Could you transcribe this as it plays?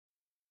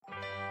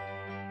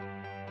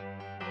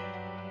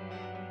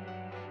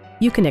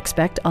You can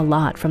expect a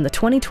lot from the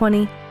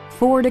 2020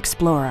 Ford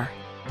Explorer.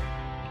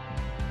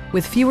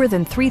 With fewer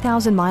than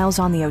 3,000 miles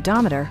on the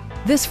odometer,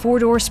 this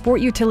four-door sport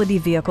utility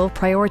vehicle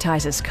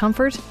prioritizes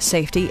comfort,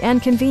 safety,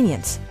 and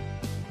convenience.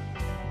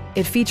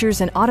 It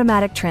features an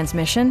automatic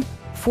transmission,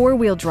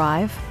 four-wheel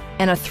drive,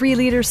 and a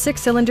 3-liter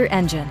six-cylinder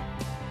engine.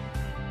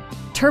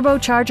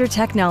 Turbocharger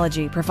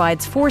technology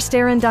provides forced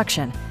air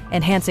induction,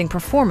 enhancing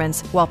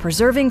performance while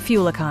preserving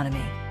fuel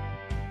economy.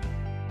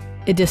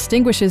 It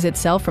distinguishes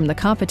itself from the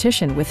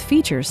competition with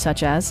features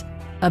such as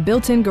a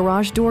built-in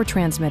garage door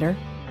transmitter,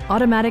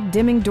 automatic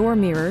dimming door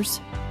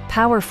mirrors,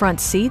 power front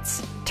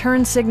seats,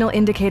 turn signal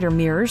indicator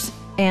mirrors,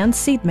 and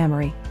seat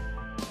memory.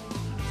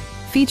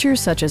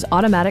 Features such as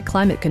automatic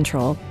climate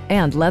control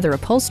and leather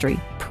upholstery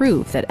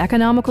prove that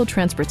economical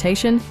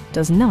transportation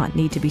does not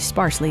need to be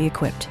sparsely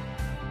equipped.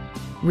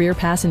 Rear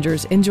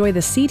passengers enjoy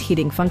the seat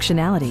heating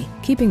functionality,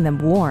 keeping them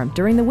warm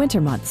during the winter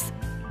months.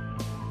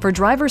 For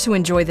drivers who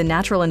enjoy the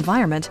natural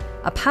environment,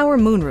 a power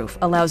moonroof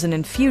allows an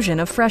infusion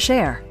of fresh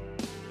air.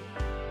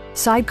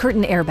 Side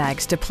curtain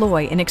airbags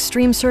deploy in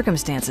extreme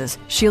circumstances,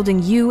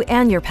 shielding you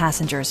and your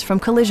passengers from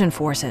collision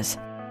forces.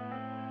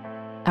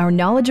 Our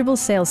knowledgeable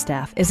sales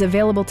staff is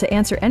available to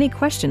answer any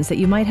questions that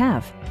you might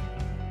have.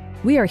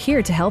 We are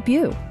here to help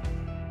you.